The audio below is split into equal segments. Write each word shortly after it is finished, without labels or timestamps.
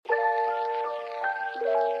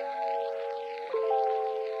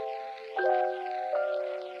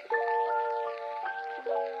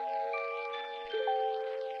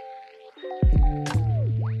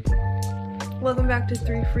Welcome back to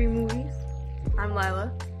 3 Free Movies. I'm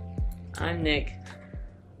Lila. I'm Nick.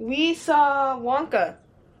 We saw Wonka.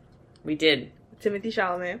 We did. Timothy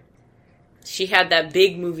Chalamet. She had that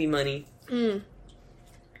big movie money.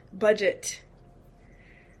 Budget.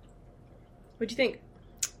 What'd you think?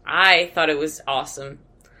 I thought it was awesome.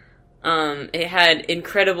 It had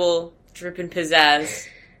incredible drip and pizzazz.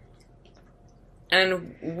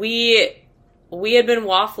 And we had been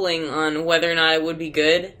waffling on whether or not it would be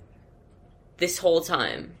good this whole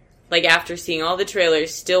time. Like, after seeing all the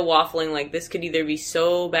trailers, still waffling like this could either be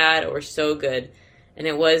so bad or so good. And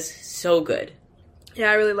it was so good. Yeah,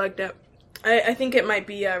 I really liked it. I think it might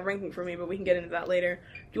be ranking for me, but we can get into that later.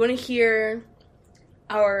 Do you want to hear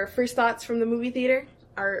our first thoughts from the movie theater?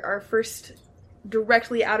 Our first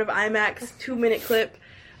directly out of IMAX 2-minute clip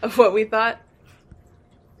of what we thought?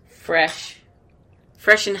 Fresh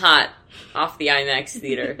and hot off the IMAX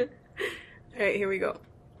theater. Alright, here we go.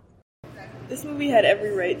 This movie had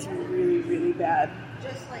every right to be really, really bad.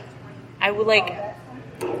 I was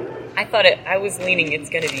leaning it's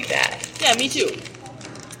gonna be bad. Yeah, me too.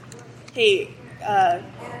 Hey,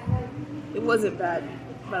 it wasn't bad,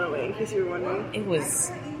 by the way, in case you were wondering. It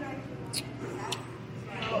was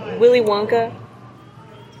Willy Wonka.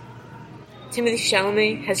 Timothy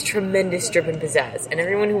Chalamet has tremendous drip and pizzazz, and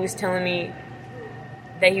everyone who was telling me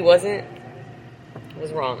that he wasn't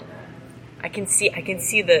was wrong. I can see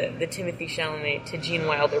the Timothy Chalamet to Gene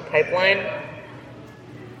Wilder pipeline.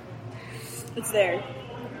 It's there.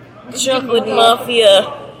 Chocolate Mafia.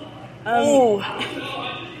 Ooh.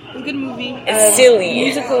 It was a good movie. It's silly. The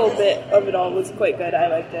musical bit of it all was quite good. I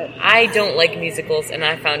liked it. I don't like musicals, and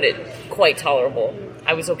I found it quite tolerable.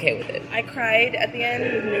 I was okay with it. I cried at the end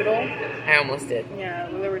with Noodle. I almost did. Yeah,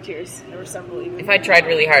 well, there were tears. There were several even. If I tried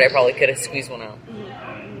really hard, I probably could have squeezed one out.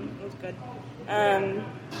 It was good.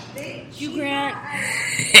 Hugh Grant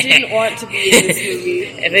didn't want to be in this movie.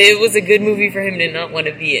 And it was a good movie for him to not want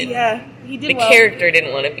to be in. Yeah, he did the well. character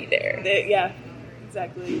didn't want to be there. Yeah,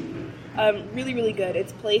 exactly. Really, really good.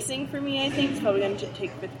 Its placing for me, I think, is probably going to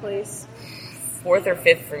take 5th place. 4th or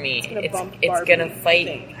 5th for me. It's going to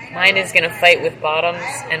fight. Mine is going to fight with Bottoms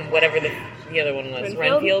and whatever the other one was.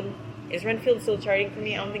 Renfield? Is Renfield still charting for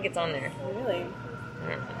me? I don't think it's on there. Really? I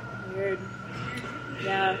don't know. Weird.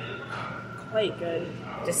 Yeah. Quite good.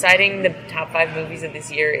 Deciding the top 5 movies of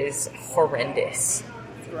this year is horrendous.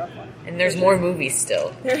 It's a rough one. And there's more movies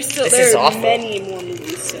still. There is are awful. many more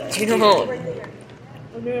movies still. Do you know?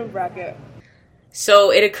 We're doing a bracket.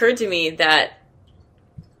 So it occurred to me that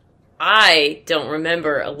I don't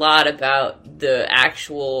remember a lot about the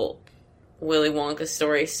actual Willy Wonka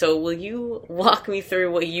story. So will you walk me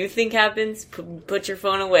through what you think happens? Put your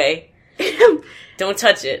phone away. Don't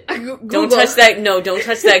touch it. Don't touch that. No, don't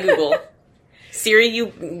touch that, Google. Siri,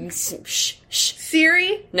 you... Shh.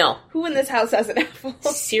 Siri? No. Who in this house has an Apple?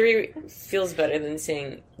 Siri feels better than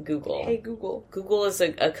saying Google. Hey, Google. Google is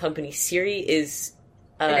a company. Siri is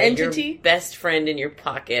an entity? Your best friend in your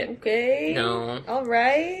pocket. Okay. No. All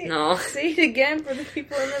right. No. Say it again for the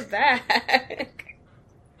people in the back.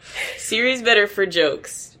 Siri's better for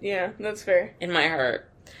jokes. Yeah, that's fair. In my heart.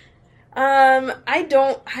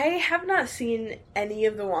 I have not seen any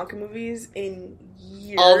of the Wonka movies in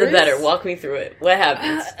years. All the better. Walk me through it. What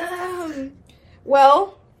happens?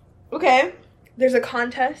 Well, okay. There's a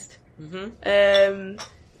contest. Mm-hmm.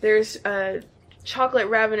 There's chocolate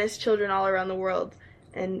ravenous children all around the world,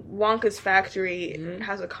 and Wonka's factory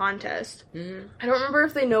has a contest. Mm-hmm. I don't remember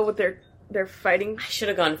if they know what they're fighting. I should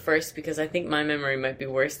have gone first because I think my memory might be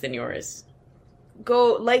worse than yours.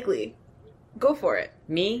 Go for it.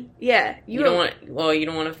 Me? Yeah. You don't want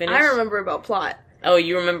to finish? I remember about plot. Oh,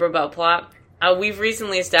 you remember about plot? We've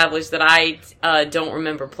recently established that I don't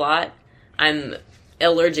remember plot. I'm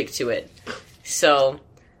allergic to it. So,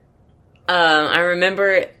 I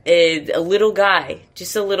remember a little guy,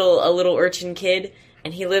 just a little urchin kid,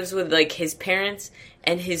 and he lives with, like, his parents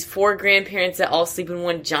and his 4 grandparents that all sleep in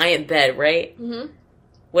one giant bed, right? Mm-hmm.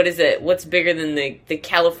 What is it? What's bigger than the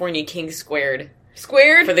California King squared?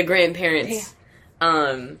 Squared? For the grandparents.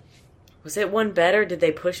 Damn. Was it one bed or did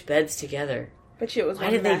they push beds together? Bet you it was Why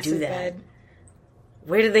one did they do that? bed.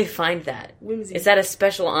 Where did they find that? Whimsy. Is that a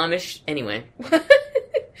special Amish? Anyway.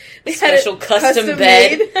 They special had custom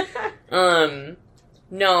bed.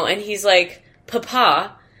 No, and he's like,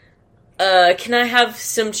 Papa, can I have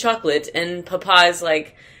some chocolate? And Papa is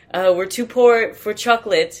like, we're too poor for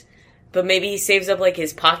chocolate, but maybe he saves up, like,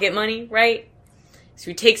 his pocket money, right? So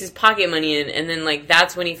he takes his pocket money in, and then, like,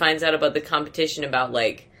 that's when he finds out about the competition about,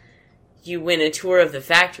 like, you win a tour of the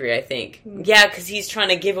factory, I think. Mm-hmm. Yeah, because he's trying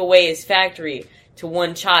to give away his factory to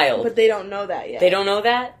one child. But they don't know that yet. They don't know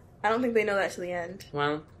that? I don't think they know that to the end.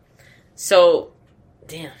 Well, so,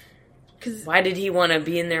 damn. Why did he want to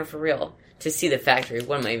be in there for real? To see the factory.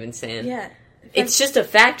 What am I even saying? Yeah. It's just a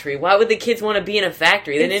factory. Why would the kids want to be in a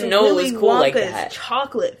factory? They didn't know it was cool like that.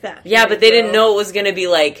 Chocolate factory. Yeah, but they didn't know it was going to be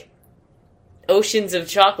like oceans of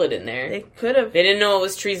chocolate in there. They could have. They didn't know it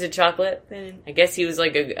was trees of chocolate. They didn't. I guess he was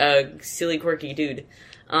like a silly, quirky dude.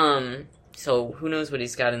 So who knows what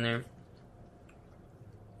he's got in there?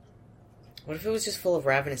 What if it was just full of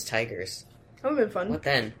ravenous tigers? That would have been fun. What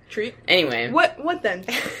then? Treat. Anyway. What then?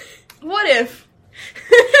 What if?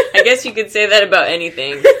 I guess you could say that about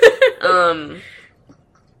anything.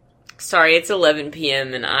 Sorry, it's 11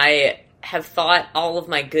 p.m. and I have thought all of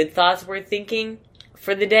my good thoughts worth thinking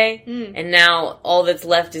for the day, and now all that's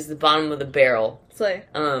left is the bottom of the barrel. Slay.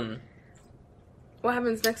 What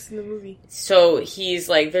happens next in the movie? So he's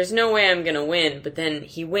like, there's no way I'm gonna win, but then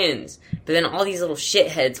he wins. But then all these little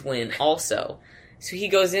shitheads win also. So he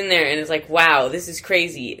goes in there and is like, wow, this is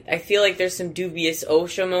crazy. I feel like there's some dubious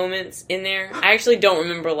OSHA moments in there. I actually don't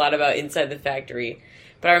remember a lot about Inside the Factory.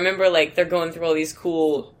 But I remember, like, they're going through all these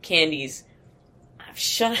cool candies.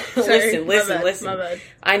 Shut up. Sorry, listen. My bad.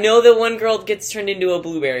 I know that one girl gets turned into a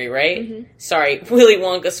blueberry, right? Mm-hmm. Sorry, Willy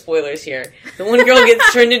Wonka spoilers here. The one girl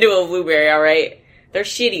gets turned into a blueberry, alright? They're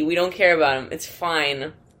shitty. We don't care about them. It's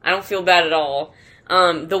fine. I don't feel bad at all.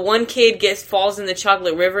 The one kid falls in the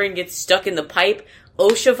chocolate river and gets stuck in the pipe.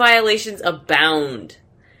 OSHA violations abound.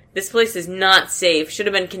 This place is not safe. Should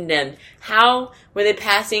have been condemned. How were they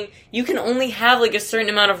passing? You can only have like a certain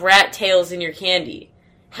amount of rat tails in your candy.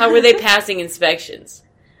 How were they passing inspections?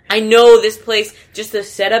 I know this place, just the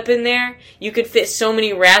setup in there, you could fit so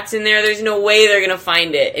many rats in there, there's no way they're gonna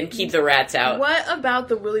find it and keep the rats out. What about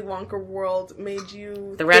the Willy Wonka world made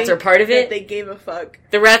you The rats are part of it? They gave a fuck.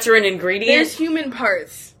 The rats are an ingredient? There's human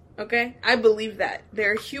parts, okay? I believe that.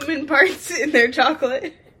 There are human parts in their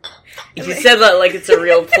chocolate. You said that like it's a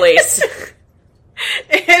real place.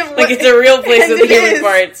 Like it's a real place with human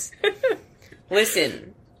parts. Listen.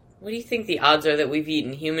 What do you think the odds are that we've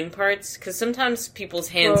eaten human parts? Because sometimes people's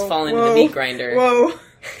hands fall into the meat grinder. Whoa.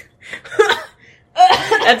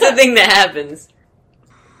 That's a thing that happens.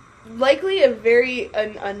 Likely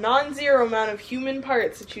a non-zero amount of human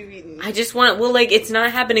parts that you've eaten. I just want, well, like, it's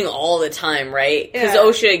not happening all the time, right? Because Yeah.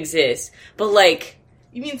 OSHA exists. But, like...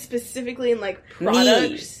 You mean specifically in, like,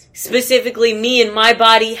 products? Me. Specifically me and my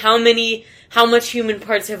body, how much human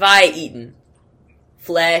parts have I eaten?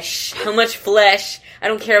 Flesh. How much flesh? I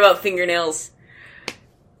don't care about fingernails.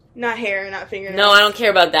 Not hair, not fingernails. No, I don't care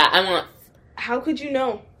about that. I want... How could you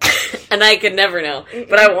know? And I could never know.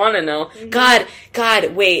 But I want to know. Mm-hmm.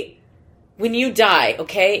 God, wait. When you die,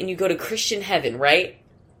 okay, and you go to Christian heaven, right?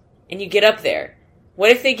 And you get up there. What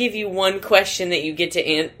if they give you one question that you get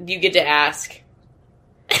to ask?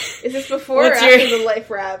 Is this before or after the life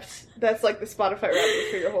wrapped? That's like the Spotify wrapped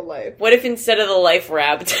for your whole life. What if instead of the life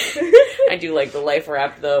wrapped... I do like the life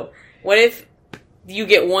wrapped, though. What if you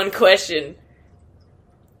get one question?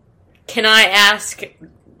 Can I ask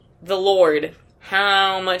the Lord,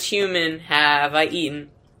 how much human have I eaten?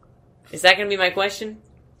 Is that going to be my question?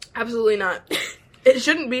 Absolutely not. It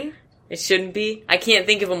shouldn't be. It shouldn't be? I can't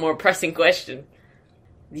think of a more pressing question.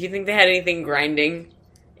 Do you think they had anything grinding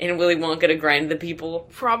in Willy Wonka to grind the people?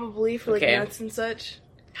 Probably, for like nuts and such.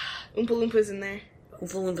 Oompa Loompas in there.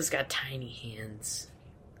 Oompa Loompas got tiny hands.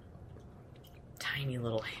 Tiny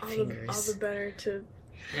little fingers. All the better to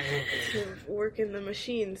work in the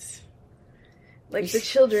machines. Like the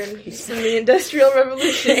children from the Industrial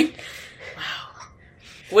Revolution. Wow.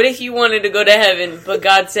 What if you wanted to go to heaven, but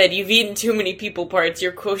God said, you've eaten too many people parts,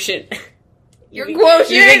 your quotient... Your quotient!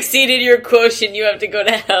 You've exceeded your quotient, you have to go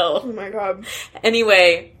to hell. Oh my god.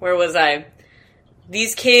 Anyway, where was I?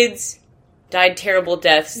 These kids died terrible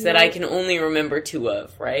deaths that I can only remember two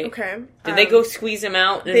of, right? Okay. Did they go squeeze them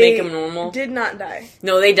out and make them normal? Did not die.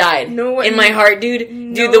 No, they died. No way. In my heart, dude.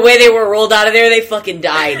 No. Dude, the way they were rolled out of there, they fucking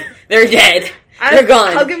died. They're dead. They're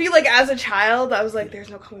gone. I'll give you, like, as a child, I was like, there's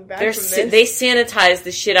no coming back from this. They sanitized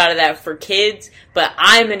the shit out of that for kids, but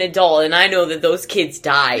I'm an adult, and I know that those kids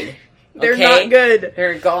died. They're not good.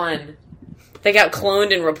 They're gone. They got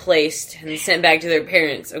cloned and replaced and sent back to their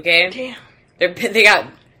parents, okay? Damn. They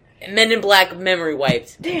got Men in Black memory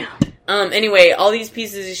wiped. Damn. Anyway, all these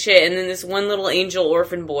pieces of shit, and then this one little angel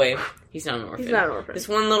orphan boy. He's not an orphan. He's not an orphan. This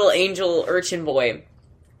one little angel urchin boy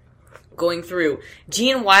going through.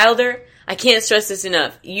 Gene Wilder, I can't stress this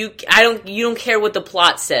enough. You don't care what the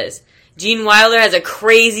plot says. Gene Wilder has a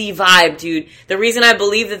crazy vibe, dude. The reason I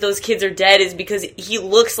believe that those kids are dead is because he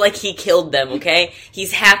looks like he killed them, okay?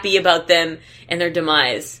 He's happy about them and their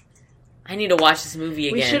demise. I need to watch this movie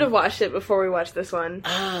again. We should have watched it before we watched this one.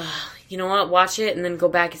 You know what? Watch it and then go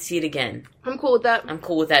back and see it again. I'm cool with that. I'm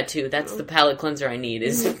cool with that, too. That's the palate cleanser I need,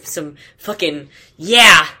 is some fucking,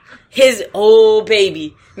 yeah! Oh,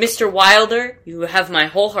 baby. Mr. Wilder, you have my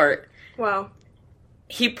whole heart. Wow.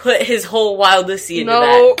 He put his whole Wildacy into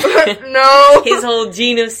that. No. His whole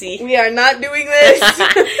Genocy. We are not doing this.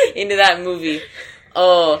 into that movie.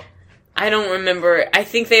 Oh, I don't remember. I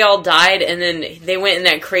think they all died, and then they went in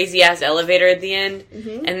that crazy-ass elevator at the end,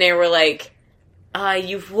 and they were like,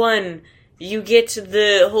 you've won. You get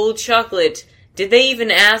the whole chocolate. Did they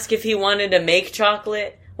even ask if he wanted to make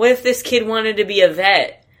chocolate? What if this kid wanted to be a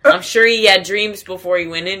vet? I'm sure he had dreams before he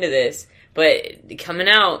went into this, but coming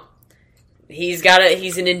out, he's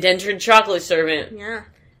an indentured chocolate servant. Yeah.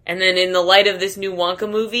 And then in the light of this new Wonka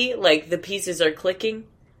movie, like, the pieces are clicking.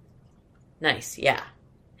 Nice, yeah.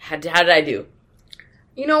 How did I do?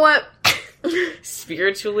 You know what?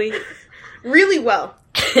 Spiritually? Really well.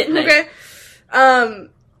 Nice. Okay.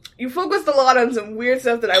 You focused a lot on some weird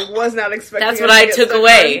stuff that I was not expecting. That's what I took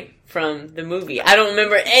away from the movie. I don't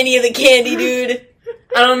remember any of the candy, dude.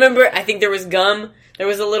 I don't remember. I think there was gum. There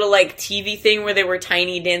was a little, like, TV thing where they were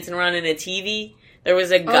tiny dancing around in a TV. There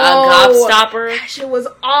was a gobstopper. That shit was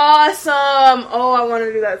awesome. Oh, I want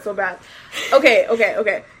to do that so bad. Okay.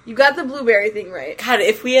 You got the blueberry thing right. God,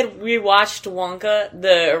 if we had rewatched Wonka,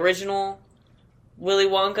 the original Willy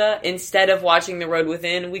Wonka, instead of watching The Road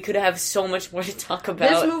Within, we could have so much more to talk about.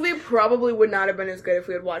 This movie probably would not have been as good if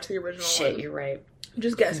we had watched the original one. Shit, you're right.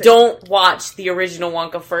 Just guessing. Don't watch the original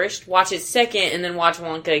Wonka first. Watch it second, and then watch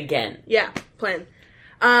Wonka again. Yeah, plan.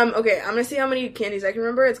 Okay, I'm gonna see how many candies I can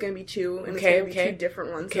remember. It's gonna be 2, and it's gonna be 2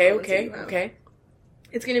 different ones. Okay.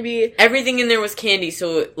 It's gonna be... Everything in there was candy,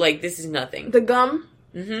 so, like, this is nothing. The gum.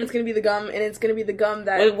 Mm-hmm. It's gonna be the gum, and it's gonna be the gum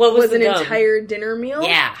that what was an gum? entire dinner meal.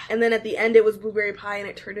 Yeah. And then at the end, it was blueberry pie, and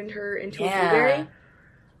it turned her into a blueberry.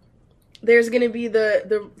 There's gonna be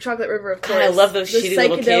the chocolate river, of course. God, I love those shitty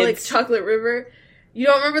little kids. The psychedelic chocolate river. You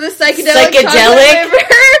don't remember the psychedelic chocolate river?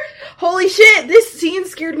 Holy shit, this scene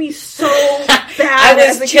scared me so bad.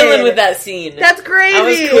 I was chilling with that scene. That's crazy. I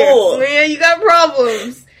was cool. Man, you got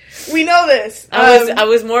problems. We know this. I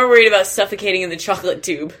was more worried about suffocating in the chocolate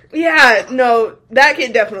tube. Yeah, no, that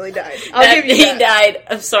kid definitely died. I'll give you that. He died.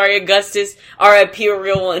 I'm sorry, Augustus. R.I.P. a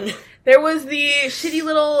real one. There was the shitty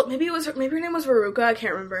little, maybe her name was Veruca, I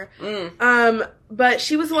can't remember. But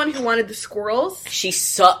she was the one who wanted the squirrels. She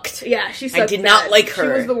sucked. Yeah, she sucked. I did not like her.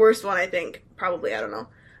 She was the worst one, I think. Probably, I don't know.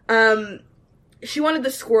 She wanted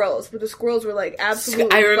the squirrels, but the squirrels were like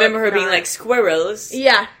absolutely. I remember her being like, squirrels.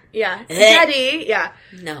 Yeah. Daddy, yeah.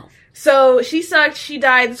 No. So she sucked, she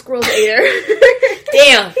died, the squirrels ate her.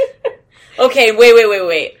 Damn. Okay,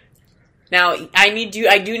 wait. Now, I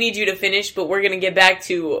do need you to finish, but we're gonna get back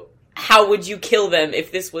to how would you kill them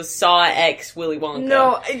if this was Saw X Willy Wonka?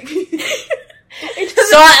 No.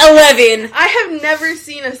 Saw 11. I have never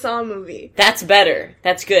seen a Saw movie. That's better.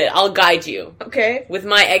 That's good. I'll guide you. Okay. With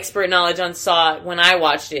my expert knowledge on Saw when I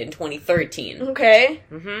watched it in 2013. Okay.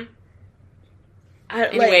 Mm-hmm.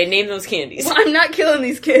 Anyway, name those candies. Well, I'm not killing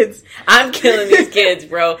these kids. I'm killing these kids,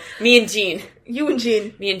 bro. Me and Gene. You and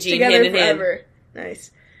Gene. Me and Gene, together hand in forever. Hand.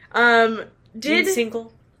 Nice. Gene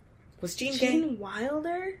single? Was Gene gay?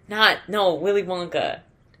 Wilder? No, Willy Wonka.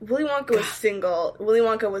 Willy Wonka was single. Willy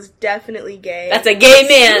Wonka was definitely gay. That's a gay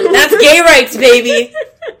man. That's gay rights, baby.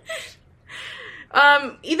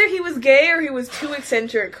 Either he was gay or he was too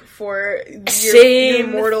eccentric for your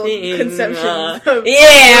mortal conceptions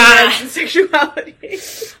of sexuality.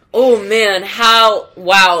 Oh man,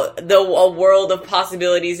 a world of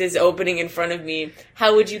possibilities is opening in front of me.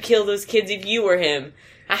 How would you kill those kids if you were him?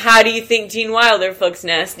 How do you think Gene Wilder fucks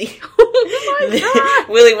nasty? Oh my god!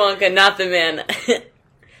 Willy Wonka, not the man.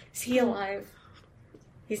 Is he alive?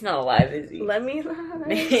 He's not alive, is he? Let me lie.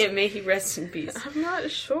 May he rest in peace. I'm not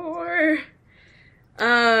sure.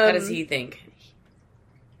 How does he think?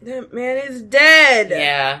 That man is dead.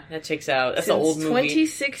 Yeah, that checks out. That's an old movie.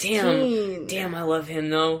 2016. Damn, I love him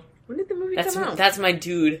though. When did the movie come out? That's my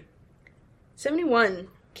dude. 71.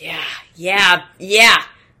 Yeah.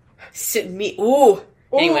 Ooh.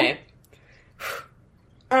 Anyway.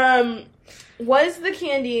 Was the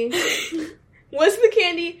candy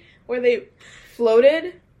where they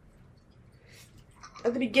floated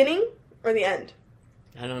at the beginning or the end?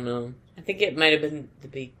 I don't know. I think it might have been the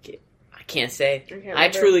beginning. I can't say. I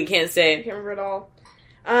truly can't say. I can't remember at all.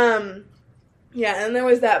 Yeah, and there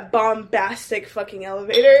was that bombastic fucking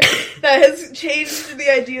elevator that has changed the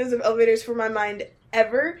ideas of elevators for my mind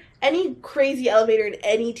ever. any crazy elevator in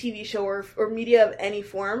any TV show or media of any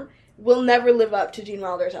form will never live up to Gene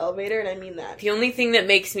Wilder's elevator, and I mean that. The only thing that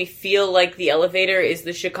makes me feel like the elevator is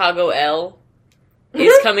the Chicago L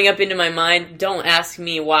is coming up into my mind. Don't ask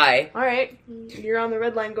me why. All right. You're on the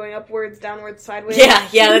red line going upwards, downwards, sideways. Yeah,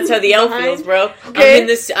 that's how the L feels, bro. Okay.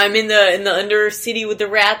 I'm in the undercity with the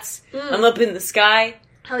rats. I'm up in the sky.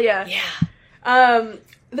 Hell yeah. Yeah.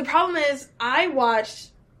 The problem is, I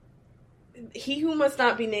watched He Who Must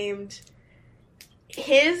Not Be Named,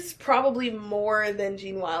 his probably more than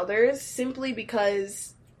Gene Wilder's, simply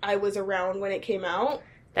because I was around when it came out.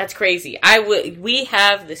 That's crazy. We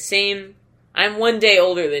have the same... I'm 1 day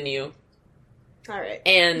older than you. Alright.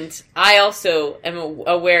 And I also am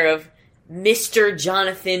aware of Mr.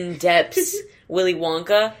 Jonathan Depp's Willy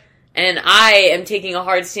Wonka, and I am taking a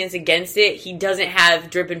hard stance against it. He doesn't have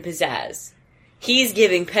drip and pizzazz. He's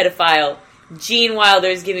giving pedophile. Gene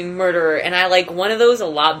Wilder's giving murderer, and I like one of those a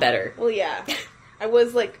lot better. Well, yeah. I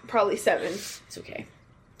was, probably 7. It's okay.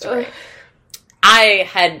 It's alright. I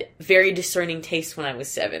had very discerning taste when I was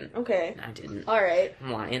 7. Okay. I didn't. Alright.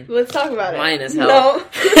 I'm lying. Let's talk about it. I'm lying as hell. No.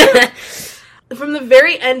 From the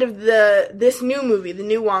very end of this new movie, the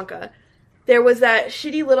new Wonka, there was that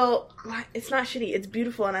shitty little... It's not shitty. It's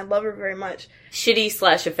beautiful, and I love her very much.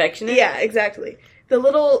 Shitty/affectionate? Yeah, exactly. The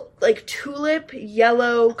little, tulip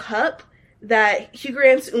yellow cup that Hugh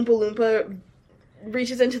Grant's Oompa Loompa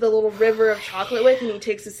reaches into the little river of chocolate with, and he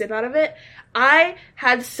takes a sip out of it. I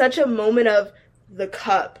had such a moment of the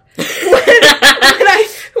cup when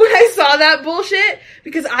I saw that bullshit,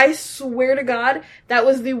 because I swear to God, that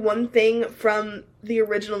was the one thing from the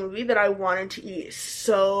original movie that I wanted to eat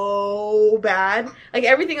so bad.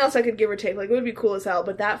 Everything else I could give or take. It would be cool as hell,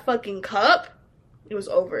 but that fucking cup, it was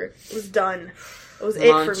over. It was done. It was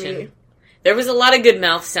it for me. There was a lot of good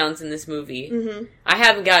mouth sounds in this movie. Mm-hmm. I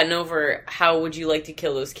haven't gotten over how would you like to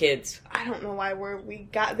kill those kids. I don't know why we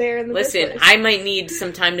got there in the first place. I might need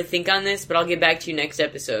some time to think on this, but I'll get back to you next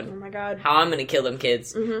episode. Oh my God. How I'm going to kill them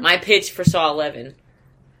kids. Mm-hmm. My pitch for Saw 11.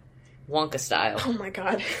 Wonka Style. Oh my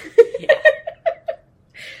God. Yeah.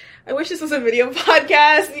 I wish this was a video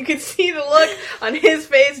podcast and you could see the look on his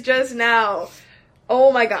face just now.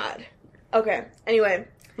 Oh my God. Okay. Anyway.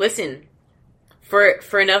 Listen.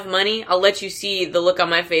 For enough money, I'll let you see the look on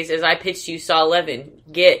my face as I pitched you Saw 11.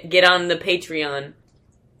 Get on the Patreon.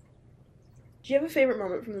 Do you have a favorite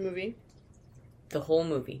moment from the movie? The whole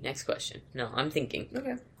movie. Next question. No, I'm thinking.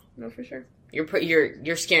 Okay. No, for sure.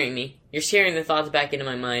 You're scaring me. You're scaring the thoughts back into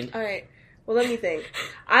my mind. All right. Well, let me think.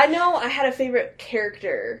 I know I had a favorite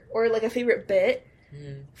character or a favorite bit.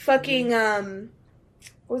 Fucking what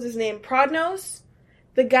was his name? Prodnose,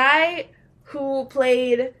 the guy who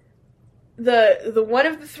played the one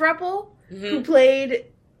of the throuple, who played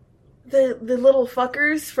the little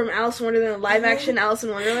fuckers from Alice in Wonderland, live action Alice in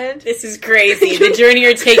Wonderland. This is crazy. The journey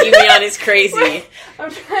you're taking me on is crazy. I'm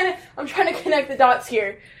trying to connect the dots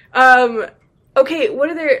here. Okay, what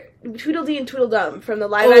are their Tweedledee and Tweedledum from the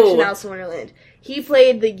live action Alice in Wonderland? He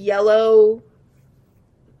played the yellow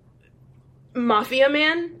mafia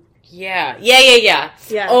man. Yeah. Yeah.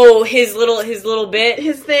 Oh, his little bit,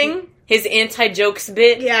 His thing. His anti-jokes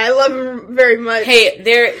bit. Yeah, I love him very much. Hey,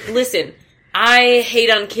 listen, I hate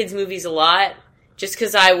on kids' movies a lot, just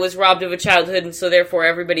because I was robbed of a childhood, and so therefore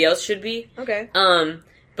everybody else should be. Okay.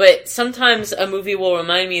 But sometimes a movie will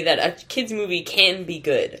remind me that a kids' movie can be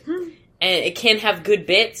good. And it can have good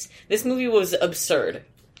bits. This movie was absurd.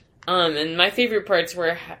 And my favorite parts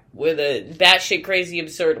were the batshit crazy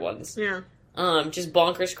absurd ones. Yeah. Just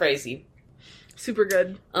bonkers crazy. Super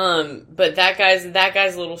good. But that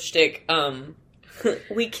guy's little shtick,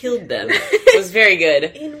 we killed them. It was very good.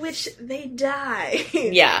 In which they die.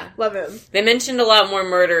 Yeah. Love him. They mentioned a lot more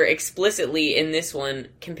murder explicitly in this one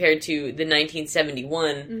compared to the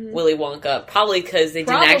 1971 Willy Wonka. Probably because they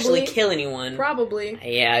didn't actually kill anyone. Probably.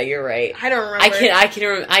 Yeah, you're right. I don't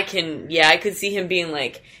remember. I could see him being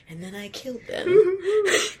like, and then I killed them.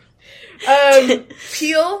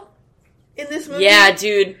 Peel in this movie? Yeah,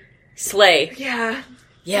 dude. Slay. Yeah.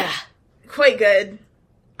 Yeah. Quite good.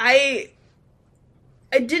 I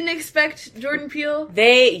didn't expect Jordan Peele.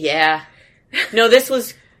 No, this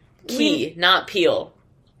was Key, not Peele.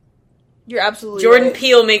 You're absolutely Jordan right.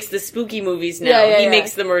 Peele makes the spooky movies now. He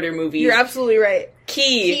makes the murder movies. You're absolutely right.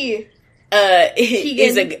 Key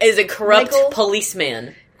is a corrupt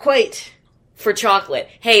policeman. Quite. For chocolate.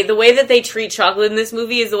 Hey, the way that they treat chocolate in this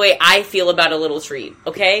movie is the way I feel about a little treat,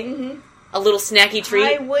 okay? Mm-hmm. A little snacky treat.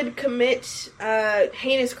 I would commit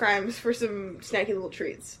heinous crimes for some snacky little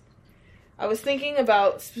treats. I was thinking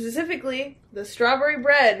about, specifically, the strawberry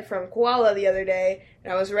bread from Koala the other day,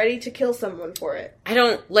 and I was ready to kill someone for it.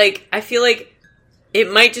 I feel like It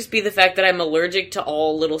might just be the fact that I'm allergic to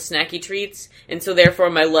all little snacky treats, and so therefore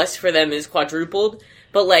my lust for them is quadrupled.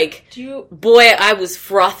 But, like, boy, I was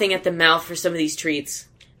frothing at the mouth for some of these treats.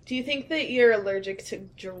 Do you think that you're allergic to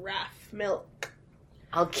giraffe milk?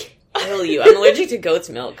 I'll kill you. I'm allergic to goat's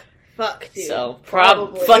milk. Fuck, dude. So,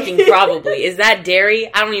 probably. Fucking probably. Is that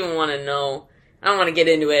dairy? I don't even want to know. I don't want to get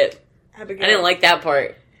into it. Abigail. I didn't like that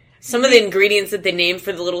part. Some of the ingredients that they named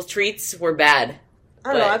for the little treats were bad.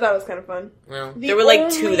 I don't know, I thought it was kind of fun. Well, there were like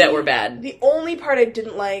 2 that were bad. The only part I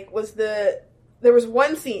didn't like was there was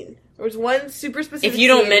one scene. There was one super specific If you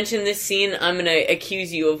don't mention this scene, I'm going to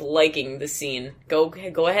accuse you of liking the scene. Go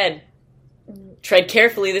ahead. Tread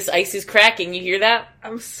carefully, this ice is cracking, you hear that?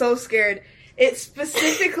 I'm so scared. It's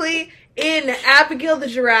specifically in Abigail the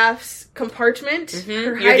giraffe's compartment.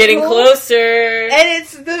 Mm-hmm. You're getting closer. And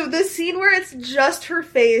it's the scene where it's just her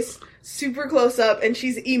face, super close up, and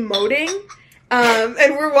she's emoting.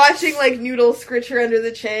 And we're watching, like, Noodle scritch her under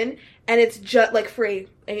the chin, and it's just, like, for a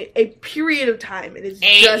period of time, it is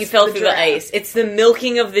just you fell through giraffe. the ice. It's the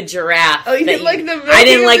milking of the giraffe. Oh, you didn't like the milking I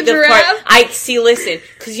didn't like of the the giraffe? part. Listen,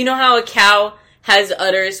 because you know how a cow has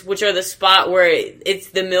udders, which are the spot where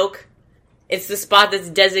it's the milk? It's the spot that's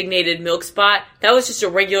designated milk spot. That was just a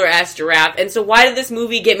regular-ass giraffe. And so why did this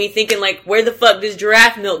movie get me thinking, like, where the fuck does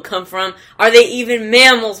giraffe milk come from? Are they even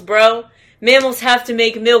mammals, bro? Mammals have to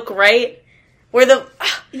make milk, right?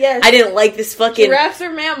 Yes. I didn't like this fucking... Giraffes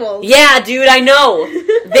are mammals. Yeah, dude, I know.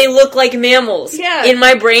 They look like mammals. Yeah. In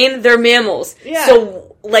my brain, they're mammals. Yeah.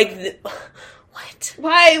 So, like... What?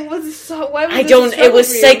 Why was it so... Why was It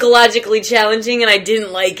was psychologically challenging, and I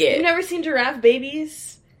didn't like it. You've never seen giraffe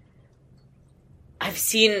babies? I've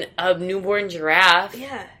seen a newborn giraffe.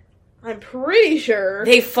 Yeah. I'm pretty sure.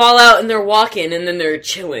 They fall out and they're walking, and then they're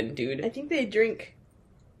chilling, dude. I think they drink.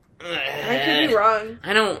 I could be wrong.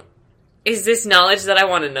 I don't... Is this knowledge that I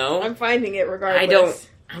want to know? I'm finding it regardless.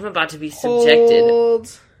 I'm about to be subjected.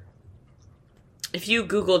 Hold. If you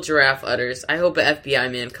Google giraffe udders, I hope an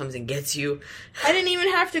FBI man comes and gets you. I didn't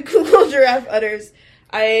even have to Google giraffe udders.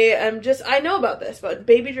 I know about this, but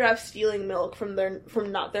baby giraffes stealing milk from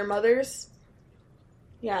not their mothers.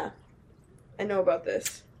 Yeah. I know about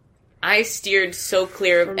this. I steered so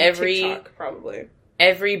clear of TikTok, probably.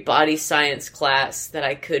 Every body science class that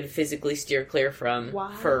I could physically steer clear from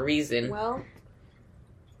for a reason. Well,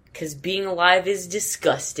 because being alive is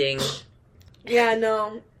disgusting. Yeah,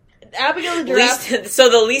 no. Abigail the giraffe... So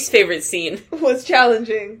the least favorite scene... was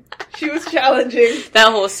challenging. She was challenging.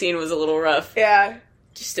 That whole scene was a little rough. Yeah.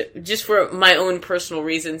 Just for my own personal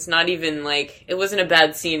reasons, not even, like... It wasn't a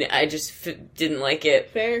bad scene, I just didn't like it.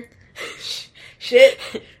 Fair. Shit.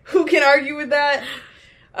 Who can argue with that?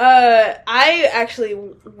 I actually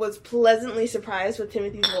was pleasantly surprised with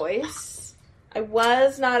Timothy's voice. I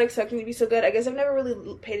was not expecting to be so good. I guess I've never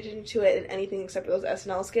really paid attention to it in anything except for those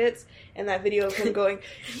SNL skits and that video of him going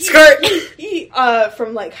skirt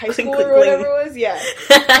from like high school or whatever it was. Yeah,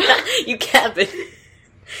 you capping.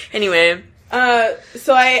 Anyway,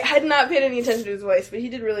 so I had not paid any attention to his voice, but he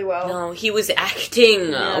did really well. No, he was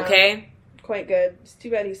acting. Yeah. Okay, quite good. It's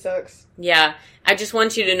too bad he sucks. Yeah, I just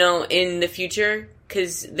want you to know in the future,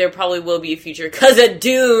 because there probably will be a future, because of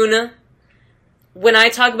Dune. When I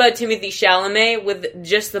talk about Timothée Chalamet with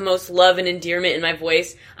just the most love and endearment in my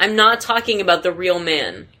voice, I'm not talking about the real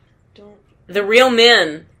man. The real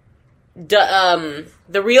man, the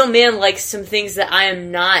real man likes some things that I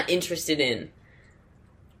am not interested in.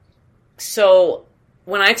 So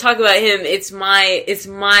when I talk about him, it's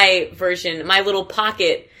my version, my little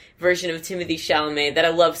pocket version of Timothée Chalamet that I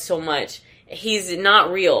love so much. He's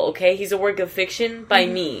not real, okay? He's a work of fiction by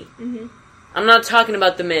me. Mm-hmm. I'm not talking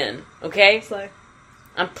about the man, okay?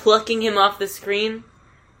 I'm plucking him off the screen.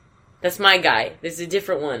 That's my guy. This is a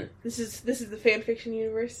different one. This is the fan fiction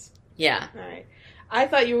universe? Yeah. Alright. I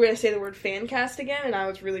thought you were going to say the word fan cast again, and I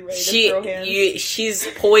was really ready to throw hands. She's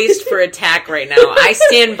poised for attack right now. I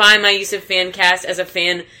stand by my use of fan cast as a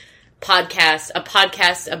fan podcast, a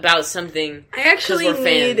podcast about something. I actually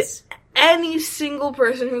need any single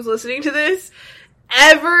person who's listening to this,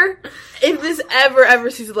 if this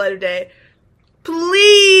ever sees the light of day,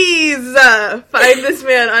 please find this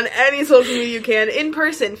man on any social media you can. In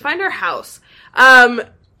person. Find our house. And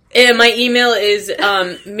my email is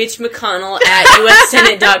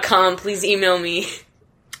mitchmcconnell@ussenate.com. Please email me.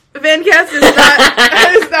 Fancast is not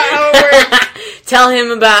how it works. Tell him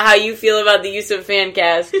about how you feel about the use of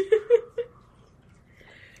Fancast.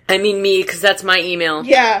 I mean me, because that's my email.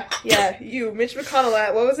 Yeah, you. Mitch McConnell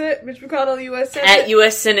at, what was it? Mitch McConnell, US Senate? At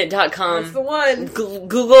ussenate.com. That's the one.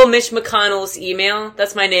 Google Mitch McConnell's email.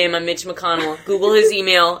 That's my name, I'm Mitch McConnell. Google his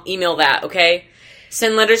email that, okay?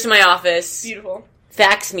 Send letters to my office. Beautiful.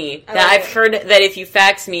 Fax me. I've heard that if you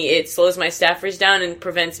fax me, it slows my staffers down and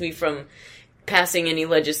prevents me from passing any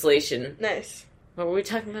legislation. Nice. What were we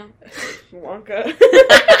talking about? Wonka.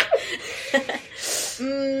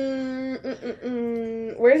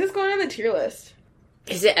 Where is this going on the tier list?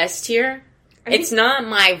 Is it S tier? It's not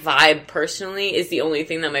my vibe, personally, is the only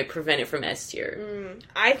thing that might prevent it from S tier.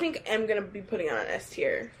 I think I'm going to be putting it on S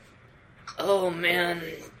tier. Oh, man.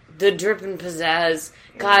 The drip and pizzazz.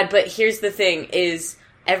 God, but here's the thing, is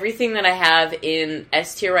everything that I have in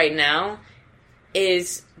S tier right now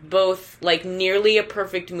is both, like, nearly a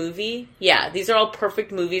perfect movie. Yeah, these are all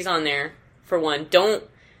perfect movies on there, for one. Don't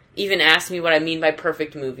even ask me what I mean by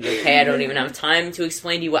perfect movie, okay? I don't even have time to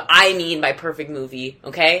explain to you what I mean by perfect movie,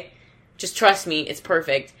 okay? Just trust me, it's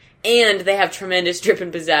perfect. And they have tremendous drip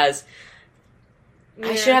and pizzazz. Yeah.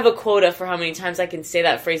 I should have a quota for how many times I can say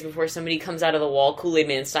that phrase before somebody comes out of the wall, Kool-Aid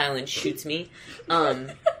Man style, and shoots me.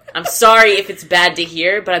 I'm sorry if it's bad to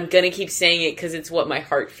hear, but I'm gonna keep saying it because it's what my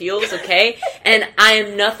heart feels, okay? And I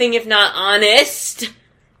am nothing if not honest,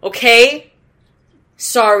 okay?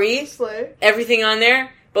 Sorry. Slay. Everything on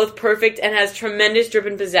there, both perfect and has tremendous drip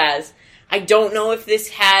and pizzazz. I don't know if this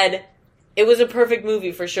had... It was a perfect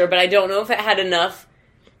movie for sure, but I don't know if it had enough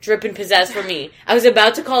drip and pizzazz for me. I was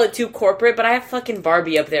about to call it too corporate, but I have fucking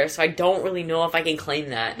Barbie up there, so I don't really know if I can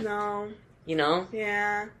claim that. No. You know?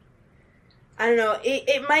 Yeah. I don't know.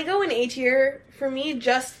 It might go in A tier for me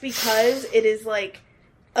just because it is like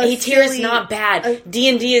A tier is not bad.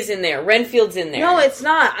 D&D is in there. Renfield's in there. No, it's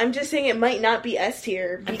not. I'm just saying it might not be S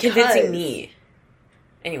tier. I'm convincing me.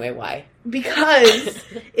 Anyway, why? Because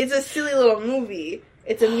it's a silly little movie.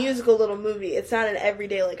 It's a musical little movie. It's not an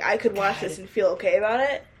everyday, like, I could watch this and feel okay about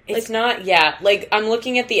it. It's not, yeah. Like, I'm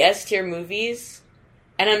looking at the S-tier movies,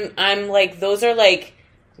 and I'm like, those are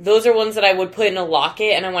ones that I would put in a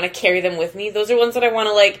locket, and I want to carry them with me. Those are ones that I want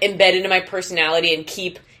to, like, embed into my personality and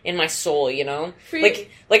keep in my soul, you know? Like,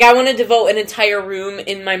 I want to devote an entire room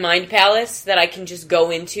in my mind palace that I can just go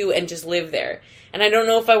into and just live there. And I don't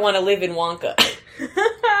know if I want to live in Wonka.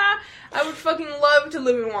 I would fucking love to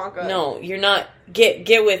live in Wonka. No, you're not.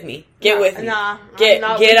 Get with me. Get with me. Nah, get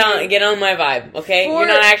on my vibe. Okay, you're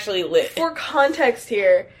not actually lit. For context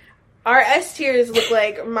here, our S tiers look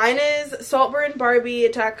like mine is Saltburn, Barbie,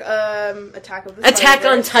 Attack of the Attack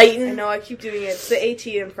on Titan. I know I keep doing it. It's the AT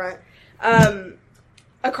in front.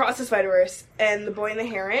 Across the Spider-Verse and The Boy and the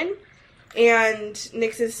Heron, and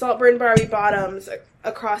Nick's is Saltburn, Barbie, Bottoms,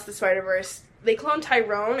 Across the Spider-Verse. They clone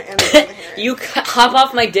Tyrone and The Boy and the Heron. You hop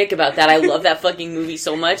off my dick about that. I love that fucking movie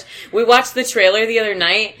so much. We watched the trailer the other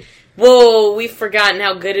night. Whoa, we've forgotten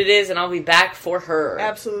how good it is, and I'll be back for her.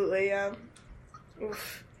 Absolutely, yeah.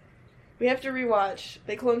 Oof. We have to rewatch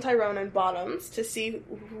They Clone Tyrone and Bottoms to see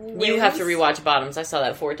who wins. You have to rewatch Bottoms. I saw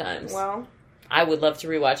that 4 times. Well, I would love to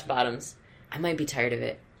rewatch Bottoms. I might be tired of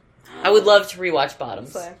it. I would love to rewatch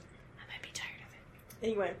Bottoms. I might be tired of it.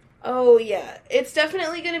 Anyway. Oh, yeah. It's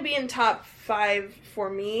definitely going to be in top 5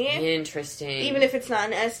 for me. Interesting. Even if it's not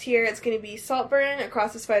an S tier, it's going to be Saltburn,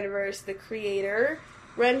 Across the Spider-Verse, The Creator,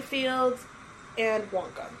 Renfield, and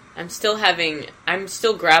Wonka. I'm still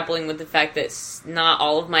grappling with the fact that not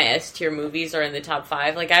all of my S tier movies are in the top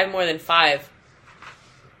 5. Like, I have more than 5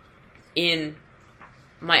 in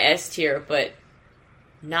my S tier, but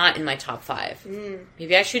not in my top 5.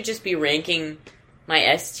 Maybe I should just be ranking my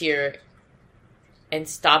S tier and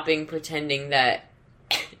stopping pretending that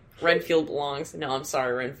Renfield belongs. No, I'm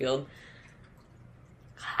sorry, Renfield.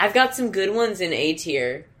 I've got some good ones in A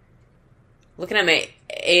tier. Looking at my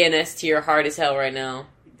A and S tier hard as hell right now.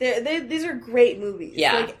 These are great movies.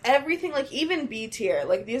 Yeah. Like, everything, like, even B tier.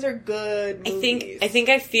 Like, these are good movies. I think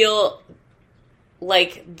I feel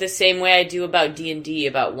like the same way I do about D&D,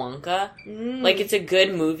 about Wonka. Like, it's a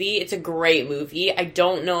good movie. It's a great movie. I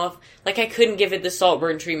don't know if... Like, I couldn't give it the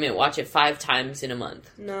Saltburn treatment, watch it 5 times in a month.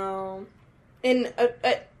 No. And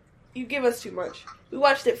you give us too much. We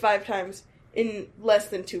watched it 5 times in less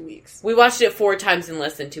than 2 weeks. We watched it 4 times in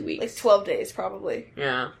less than 2 weeks. Like 12 days, probably.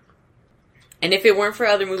 Yeah. And if it weren't for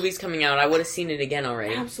other movies coming out, I would have seen it again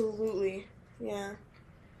already. Absolutely. Yeah.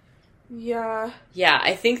 Yeah. Yeah,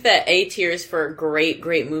 I think that A tier is for great,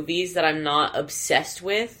 great movies that I'm not obsessed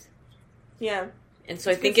with. Yeah. And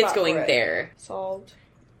so I think it's going there. Solved.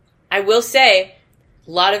 I will say,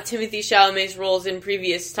 a lot of Timothée Chalamet's roles in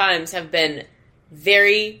previous times have been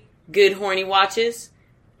very good horny watches.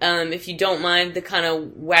 If you don't mind the kind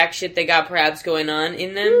of whack shit they got perhaps going on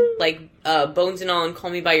in them. Like, Bones and All and Call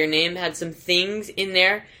Me By Your Name had some things in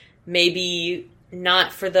there. Maybe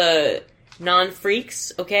not for the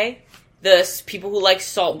non-freaks, okay? The people who like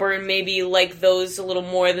Saltburn maybe like those a little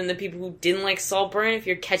more than the people who didn't like Saltburn, if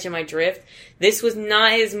you're catching my drift. This was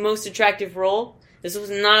not his most attractive role, This was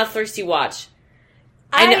not a thirsty watch.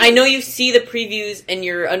 I know you see the previews and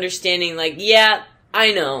you're understanding, like, yeah,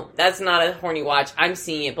 I know, that's not a horny watch. I'm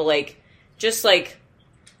seeing it, but, like, just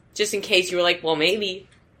in case you were like, well, maybe.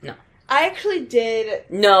 No. I actually did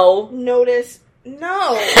notice...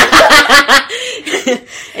 No.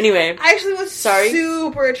 Anyway. I actually was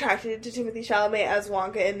super attracted to Timothée Chalamet as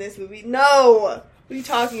Wonka in this movie. No! What are you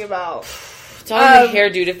talking about? It's all in the hair,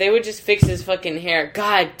 dude. If they would just fix his fucking hair.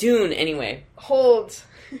 God, Dune. Anyway. Hold.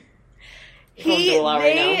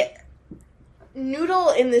 Right Noodle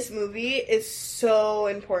in this movie is so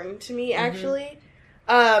important to me, actually.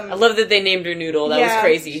 I love that they named her Noodle. That was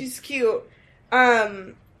crazy. She's cute.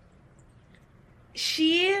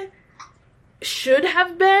 She should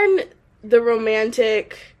have been the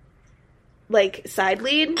romantic, like, side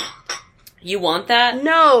lead. You want that?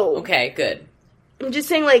 No. Okay, good. I'm just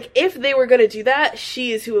saying, like, if they were gonna do that,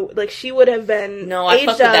 she is who, like, she would have been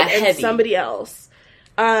aged up and somebody else.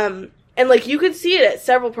 And, like, you could see it at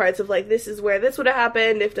several parts of, like, this is where this would have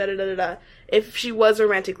happened if da-da-da-da-da, if she was a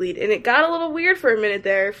romantic lead. And it got a little weird for a minute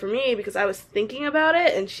there for me because I was thinking about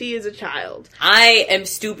it, and she is a child. I am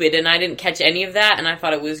stupid, and I didn't catch any of that, and I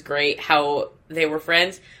thought it was great how they were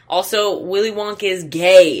friends. Also, Willy Wonka is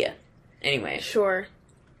gay. Anyway. Sure.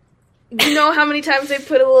 You know how many times they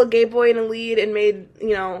put a little gay boy in a lead and made,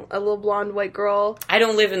 you know, a little blonde white girl? I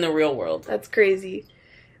don't live in the real world. That's crazy.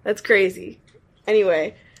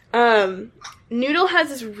 Anyway, Noodle has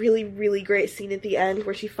this really, really great scene at the end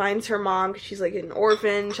where she finds her mom because she's, like, an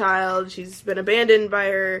orphan child. She's been abandoned by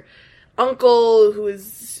her uncle, who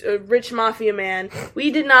is a rich mafia man.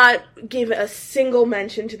 We did not give a single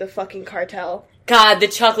mention to the fucking cartel. God, the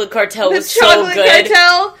chocolate cartel was so good. The chocolate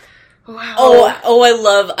cartel? Wow. Oh,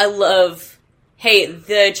 I love. Hey,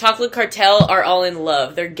 the chocolate cartel are all in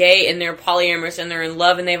love. They're gay and they're polyamorous and they're in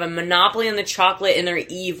love and they have a monopoly on the chocolate and they're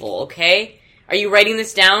evil, okay? Are you writing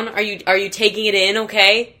this down? Are you taking it in,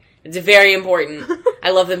 okay? It's very important.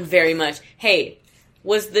 I love them very much. Hey,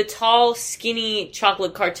 was the tall, skinny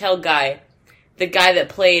chocolate cartel guy the guy that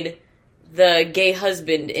played the gay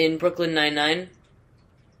husband in Brooklyn Nine-Nine?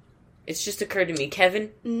 It's just occurred to me.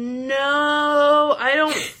 Kevin? No, I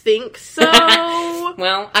don't think so.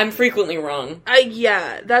 Well, I'm frequently wrong.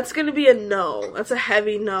 Yeah, that's gonna be a no. That's a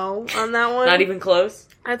heavy no on that one. Not even close?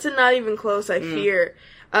 That's a not even close, I fear.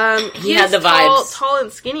 He had the vibes. Tall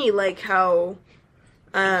and skinny, like how...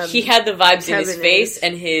 he had the vibes Kevin in his face is.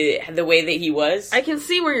 and the way that he was. I can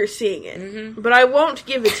see where you're seeing it, but I won't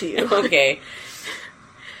give it to you. Okay.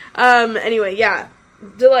 Anyway, yeah.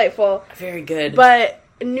 Delightful. Very good. But...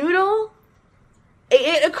 Noodle,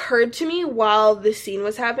 it occurred to me while this scene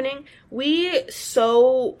was happening, we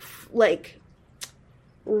so, like,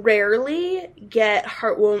 rarely get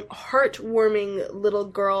heartwarming little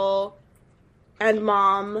girl and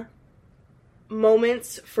mom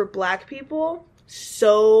moments for black people.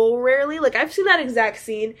 So rarely. Like, I've seen that exact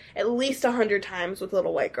scene at least 100 times with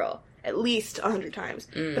Little White Girl. At least 100 times.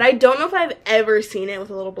 But I don't know if I've ever seen it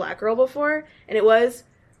with a little black girl before, and it was...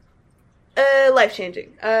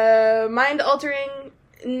 life-changing. Mind-altering.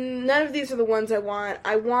 None of these are the ones I want.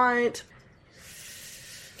 I want,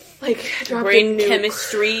 like, brain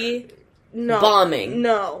chemistry. No. Bombing.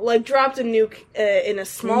 No. Like, dropped a nuke in a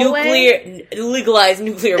small way. Legalized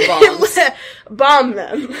nuclear bombs. Bomb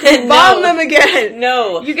them. Bomb them again.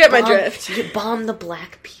 No. You get my drift. You bomb the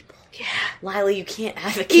black people. Yeah. Lila, you can't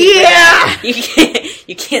advocate for that.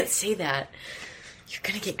 You can't say that. You're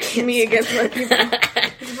gonna get canceled. Me against my people.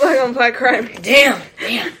 It's black on black crime. Damn.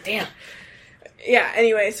 Yeah,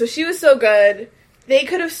 anyway, so she was so good. They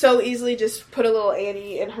could have so easily just put a little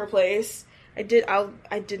Annie in her place. I did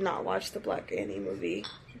not watch the Black Annie movie.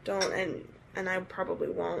 And I probably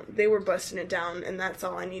won't. They were busting it down, and that's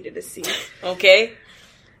all I needed to see. Okay.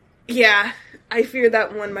 Yeah, I fear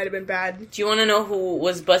that one might have been bad. Do you want to know who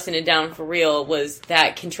was busting it down for real? Was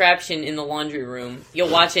that contraption in the laundry room. You'll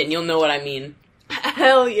watch it and you'll know what I mean.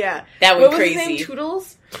 Hell yeah. That was crazy. What was his name?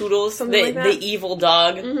 Toodles? Toodles, something like that? The evil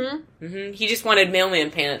dog. Mm-hmm. He just wanted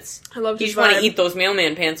mailman pants. I loved his He just wanted vibe. to eat those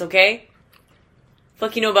mailman pants, okay?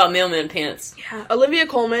 Fuck you know about mailman pants. Yeah. Olivia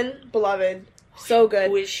Colman, beloved. So good.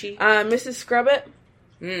 Who is she? Mrs. Scrubbit.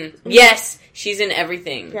 Yes! She's in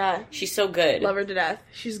everything. Yeah. She's so good. Love her to death.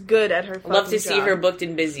 She's good at her fucking Love to see job. her booked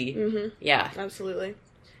and busy. Mm-hmm. Yeah. Absolutely.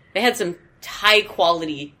 They had some high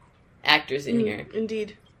quality actors in here.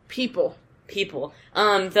 Indeed. People.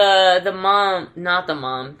 The mom, not the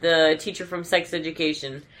mom, the teacher from Sex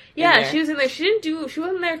Education. Yeah, she was in there. She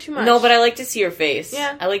wasn't there too much. No, but I like to see her face.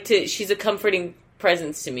 Yeah. She's a comforting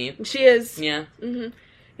presence to me. She is. Yeah. Mm-hmm.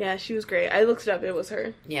 Yeah, she was great. I looked it up. It was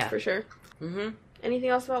her. Yeah. For sure. Mm-hmm. Anything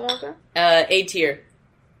else about Wonka? A tier.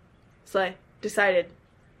 Slay. Decided.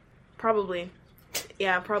 Probably.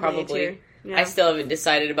 Yeah, probably. A tier. Yeah. I still haven't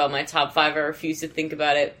decided about my top 5. I refuse to think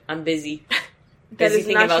about it. I'm busy. That is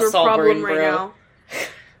thinking not about your problem Saltburn, right bro. now.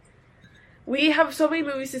 We have so many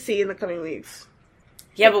movies to see in the coming weeks.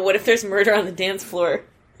 Yeah, but what if there's murder on the dance floor?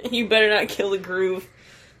 You better not kill the groove.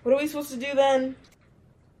 What are we supposed to do then?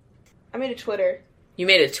 I made a Twitter. You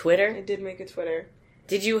made a Twitter? I did make a Twitter.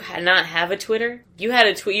 Did you not have a Twitter? You had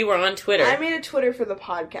a tweet. You were on Twitter. I made a Twitter for the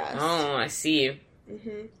podcast. Oh, I see.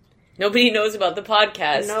 Mm-hmm. Nobody knows about the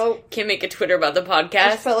podcast. Nope. Can't make a Twitter about the I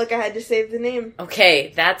podcast. just felt like I had to save the name.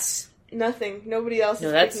 Okay, that's... Nothing. Nobody else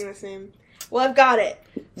is picking this name. Well, I've got it.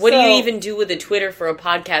 What do you even do with a Twitter for a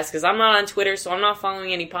podcast? Because I'm not on Twitter, so I'm not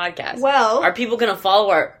following any podcasts. Well... Are people going to follow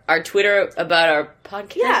our Twitter about our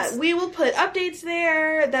podcast? Yeah, we will put updates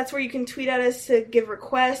there. That's where you can tweet at us to give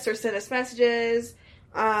requests or send us messages.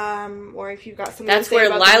 Or if you've got something That's to say where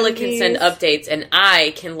about Lila the can movies. send updates, and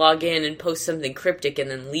I can log in and post something cryptic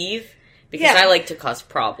and then leave. Because Yeah. I like to cause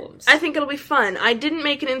problems. I think it'll be fun. I didn't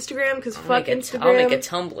make an Instagram because fuck Instagram. I'll make a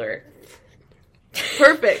Tumblr.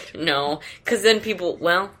 Perfect. No, because then people,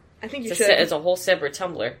 I think you it's should. it's a whole separate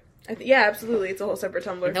Tumblr. Yeah, absolutely. It's a whole separate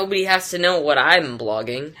Tumblr. Nobody has to know what I'm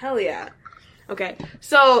blogging. Hell yeah. Okay,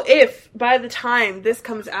 so if by the time this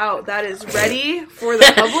comes out, that is ready for the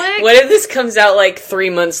public... What if this comes out like 3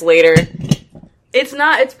 months later? It's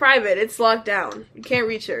not. It's private. It's locked down. You can't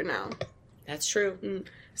reach her now. That's true.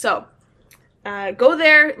 So, go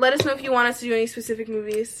there. Let us know if you want us to do any specific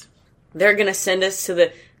movies. They're gonna send us to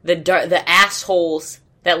the assholes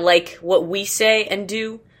that like what we say and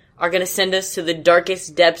do are gonna send us to the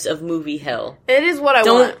darkest depths of movie hell. It is what I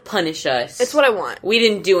Don't want. punish us. It's what I want. We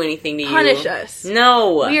didn't do anything to Punish you. us.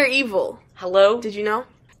 No. We are evil. Hello? Did you know?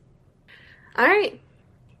 Alright.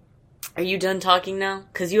 Are you done talking now?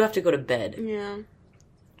 Because you have to go to bed. Yeah.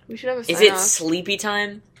 We should have a sign Is it off. sleepy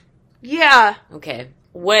time? Yeah. Okay.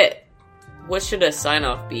 What should a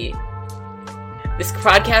sign-off be? This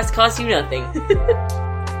podcast costs you nothing.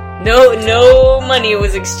 No money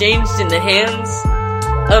was exchanged in the hands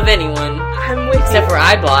of anyone. I'm with Except you. for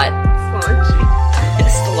I bought.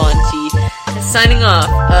 Slaunchy. Slaunchy. Signing off,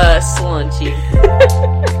 Slaunchy.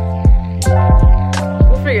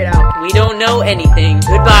 We'll figure it out. We don't know anything.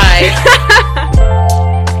 Goodbye.